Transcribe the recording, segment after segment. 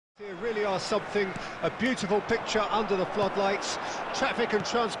Here really are something, a beautiful picture under the floodlights. Traffic and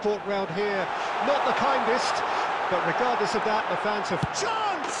transport round here, not the kindest, but regardless of that, the fans have...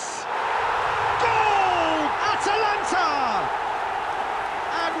 Chance! Goal! Atalanta!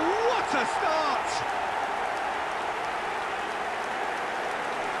 And what a start!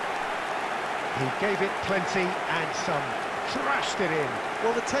 He gave it plenty and some, crashed it in.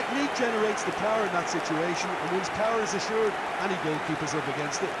 Well, the technique generates the power in that situation, and once power is assured, any goalkeeper's up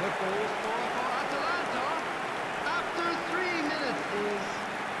against it. The goal scorer for Atalanta after 3 minutes is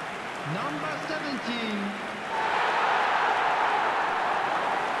number 17.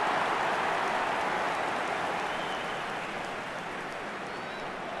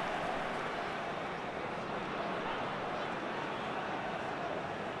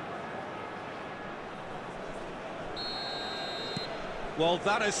 Well,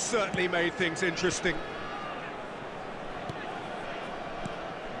 that has certainly made things interesting.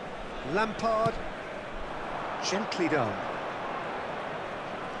 Lampard, gently done.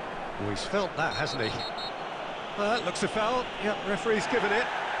 Oh, he's felt that, hasn't he? That looks a foul. Yep, referee's given it.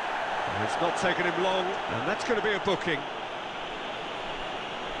 It's not taken him long, and that's going to be a booking.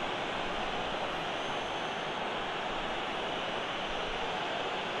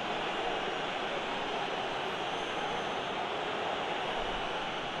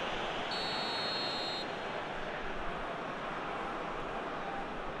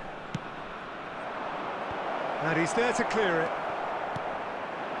 And he's there to clear it.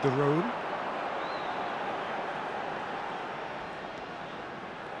 De Roon.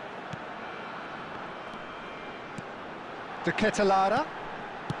 De Ketelaere.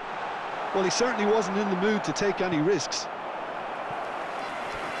 Well, he certainly wasn't in the mood to take any risks.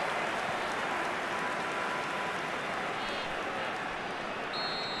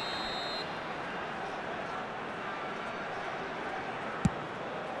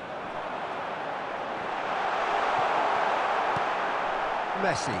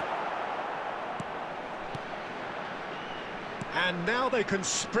 Messi. And now they can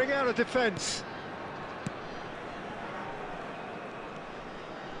spring out of defence.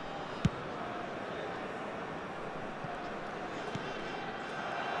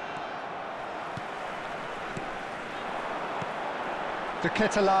 De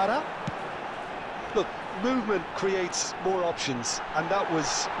Ketelaere. Look, movement creates more options, and that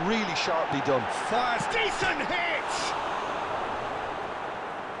was really sharply done. Fires, decent hit!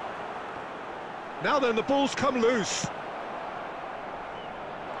 Now then, the ball's come loose.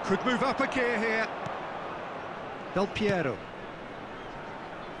 Could move up a gear here. Del Piero.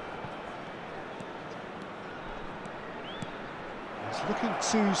 He's looking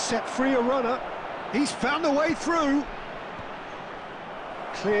to set free a runner. He's found a way through.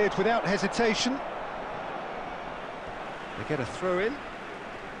 Cleared without hesitation. They get a throw in.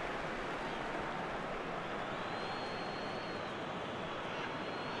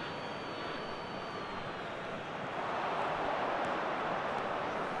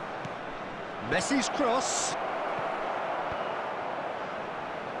 Messi's cross.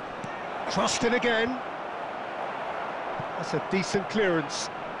 Crossed in again. That's a decent clearance.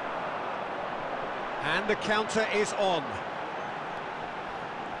 And the counter is on.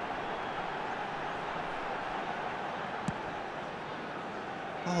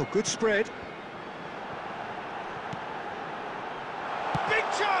 Oh, good spread. Big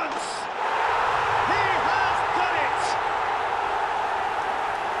chance! He has done it!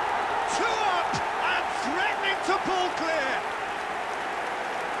 Two up and threatening to pull clear.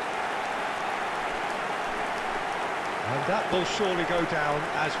 And that will surely go down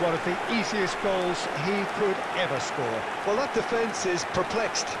as one of the easiest goals he could ever score. Well, that defence is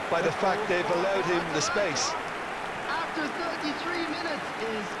perplexed by the fact they've allowed him the space. After 33 minutes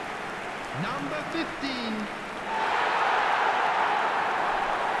is number 15.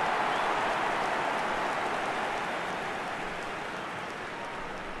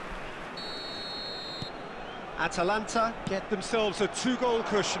 Atalanta get themselves a 2-goal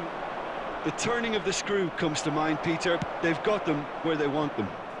cushion. The turning of the screw comes to mind, Peter. They've got them where they want them.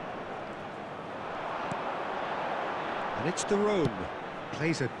 And it's De Roon.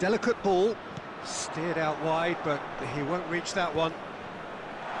 Plays a delicate ball. Steered out wide, but he won't reach that one.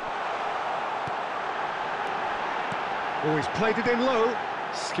 Oh, he's played it in low.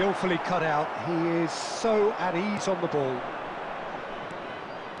 Skillfully cut out. He is so at ease on the ball.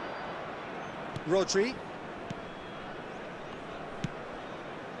 Rodri.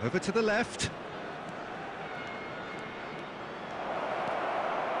 Over to the left.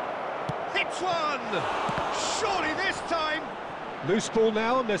 Hits one! Surely this time! Loose ball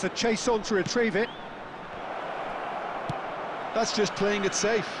now, and there's a chase on to retrieve it. That's just playing it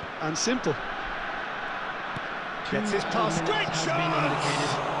safe and simple. Gets his pass, great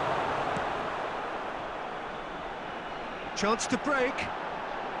chance! Chance to break.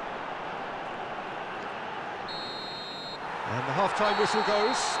 And the half-time whistle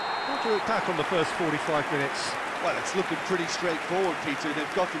goes. What do you look back on the first 45 minutes? Well, it's looking pretty straightforward, Peter.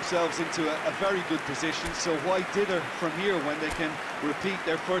 They've got themselves into a very good position, so why dither from here when they can repeat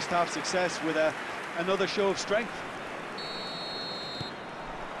their first half success with another show of strength?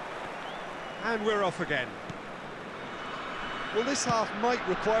 And we're off again. Well, this half might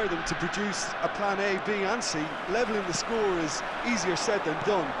require them to produce a plan A, B and C. Levelling the score is easier said than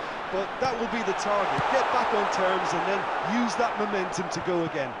done, but that will be the target. Get back on terms and then use that momentum to go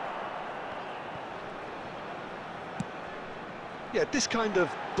again. Yeah, this kind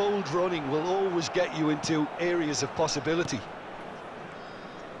of bold running will always get you into areas of possibility.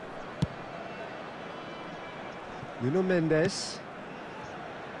 Nuno Mendes.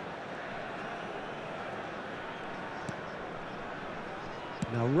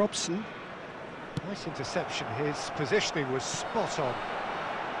 Now Robson. Nice interception. His positioning was spot on.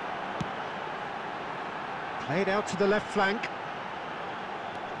 Played out to the left flank.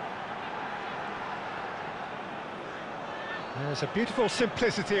 There's a beautiful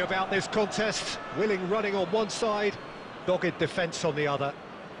simplicity about this contest. Willing running on one side, dogged defence on the other.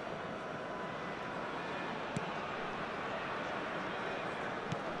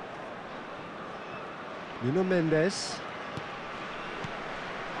 Nuno Mendes.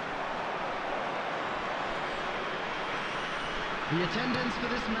 The attendance for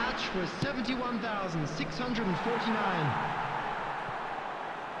this match was 71,649.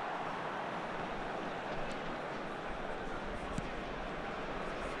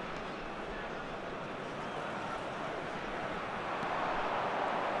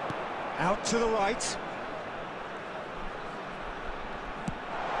 Out to the right.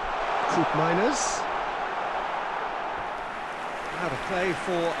 Koopmeiners. Out of play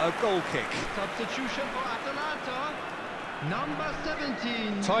for a goal kick. Substitution for Atalanta. Number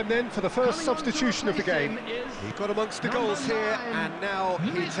 17. Time then for the first Coming on to substitution of the replace game. him is He got amongst the number goals here, 9, and now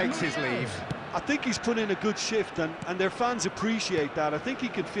he Luis takes his Muriel. leave. I think he's put in a good shift and their fans appreciate that. I think he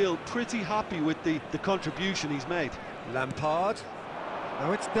can feel pretty happy with the contribution he's made. Lampard.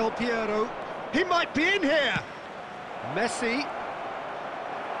 Now it's Del Piero. He might be in here. Messi.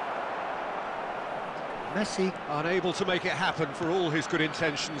 Messi unable to make it happen for all his good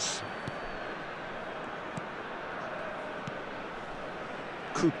intentions.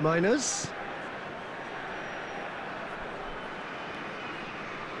 Koopmeiners.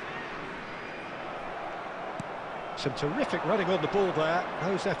 Some terrific running on the ball there.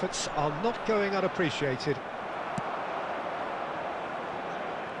 Those efforts are not going unappreciated.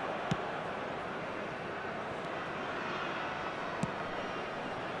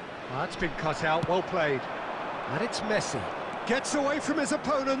 That's been cut out, well played. And it's Messi. Gets away from his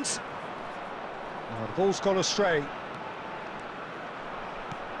opponent. Oh, the ball's gone astray.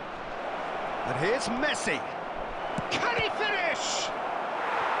 And here's Messi. Can he finish?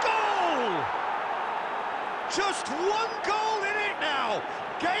 Goal! Just one goal in it now.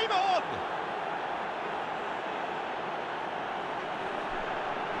 Game on!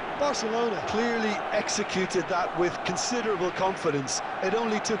 Barcelona clearly executed that with considerable confidence. It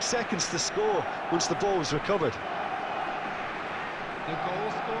only took seconds to score once the ball was recovered. The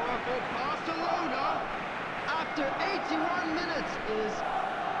goal scorer for Barcelona after 81 minutes is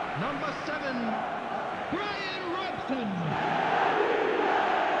number 7, Brian Robson.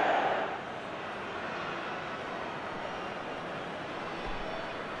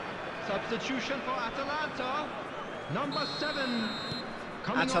 Substitution for Atalanta, number 7.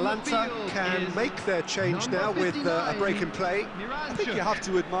 Atalanta can make their change now with a break in play. I think you have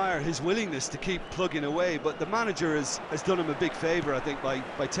to admire his willingness to keep plugging away, but the manager has done him a big favour, I think, by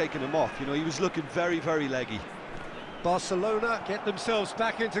taking him off. You know, he was looking very, very leggy. Barcelona get themselves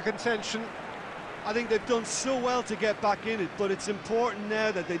back into contention. I think they've done so well to get back in it, but it's important now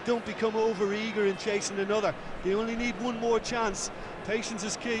that they don't become over-eager in chasing another. They only need one more chance. Patience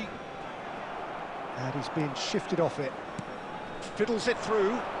is key. And he's been shifted off it. Fiddles it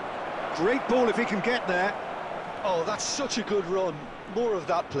through. Great ball if he can get there. Oh, that's such a good run. More of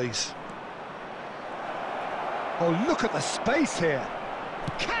that, please. Oh, look at the space here.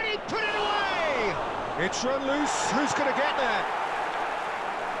 Can he put it away? It's run loose. Who's going to get there?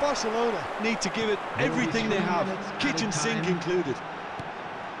 Barcelona need to give it everything they have, kitchen sink included.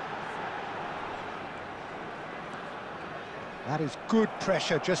 That is good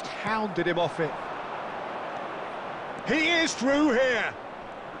pressure, just hounded him off it. He is through here.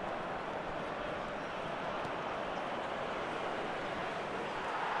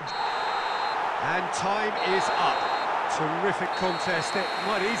 And time is up. Terrific contest. It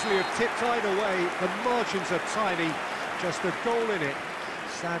might easily have tipped either way. The margins are tiny. Just a goal in it.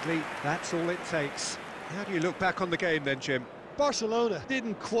 Sadly, that's all it takes. How do you look back on the game then, Jim? Barcelona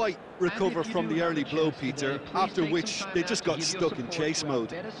didn't quite recover from the early blow, Peter, after which they just got stuck in chase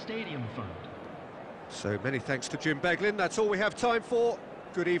mode. So many thanks to Jim Beglin. That's all we have time for.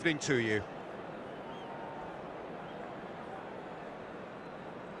 Good evening to you.